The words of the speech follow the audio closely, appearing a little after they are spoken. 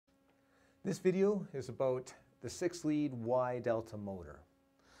This video is about the 6-lead Wye-Delta motor.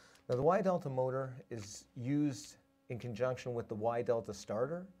 Now the Wye-Delta motor is used in conjunction with the Wye-Delta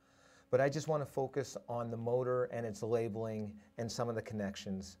starter, but I just want to focus on the motor and its labeling and some of the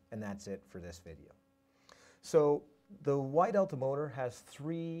connections, and that's it for this video. So the Wye-Delta motor has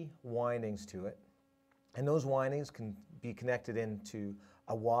 3 windings to it, and those windings can be connected into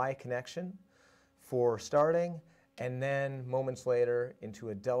a Y connection for starting, and then moments later into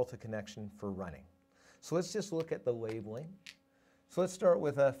a delta connection for running. So let's just look at the labeling. So let's start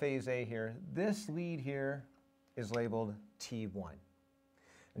with phase A here. This lead here is labeled T1.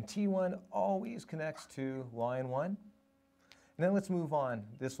 And T1 always connects to line 1. And then let's move on.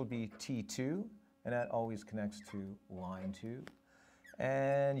 This will be T2, and that always connects to line 2.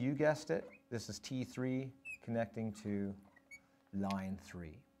 And you guessed it, this is T3 connecting to line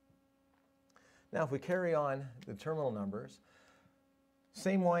 3. Now if we carry on the terminal numbers,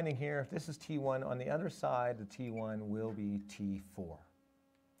 same winding here. If this is T1, on the other side the T1 will be T4.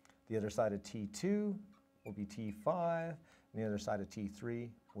 The other side of T2 will be T5, and the other side of T3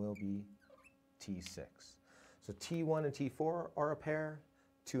 will be T6. So T1 and T4 are a pair,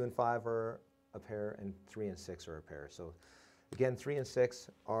 2 and 5 are a pair, and 3 and 6 are a pair. So again, 3 and 6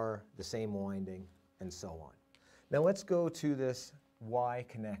 are the same winding, and so on. Now let's go to this Y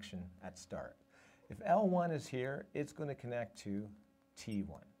connection at start. If L1 is here, it's going to connect to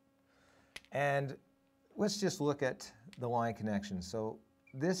T1. And let's just look at the line connection. So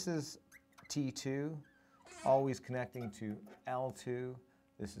this is T2, always connecting to L2.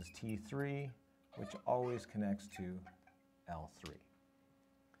 This is T3, which always connects to L3.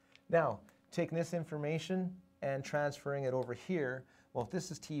 Now, taking this information and transferring it over here, well, if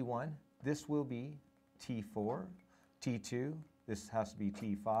this is T1, this will be T4, T2, this has to be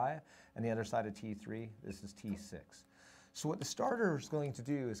T5, and the other side of T3, this is T6. So what the starter is going to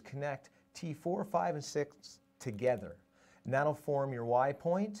do is connect T4, 5, and 6 together. And that'll form your Y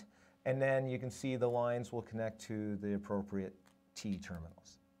point, and then you can see the lines will connect to the appropriate T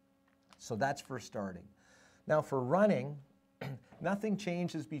terminals. So that's for starting. Now for running, nothing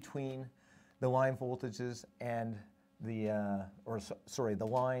changes between the line voltages and the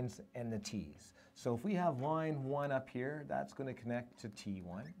lines and the T's. So if we have line 1 up here, that's going to connect to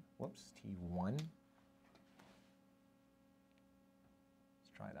T1. Whoops, T1. Let's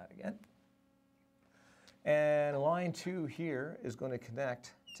try that again. And line 2 here is going to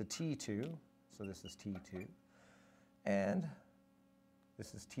connect to T2. So this is T2. And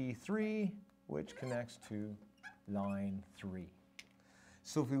this is T3, which connects to line 3.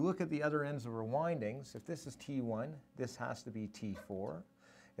 So if we look at the other ends of our windings, if this is T1, this has to be T4.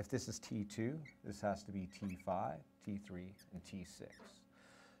 If this is T2, this has to be T5, T3, and T6.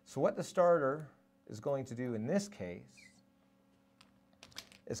 So what the starter is going to do in this case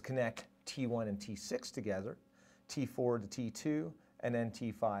is connect T1 and T6 together, T4 to T2, and then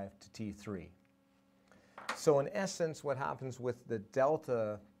T5 to T3. So in essence, what happens with the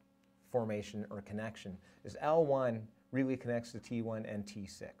delta formation or connection is L1 really connects to T1 and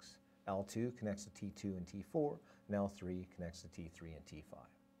T6. L2 connects to T2 and T4, and L3 connects to T3 and T5.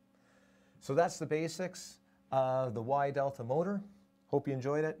 So that's the basics of the Wye-Delta motor. Hope you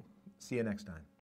enjoyed it. See you next time.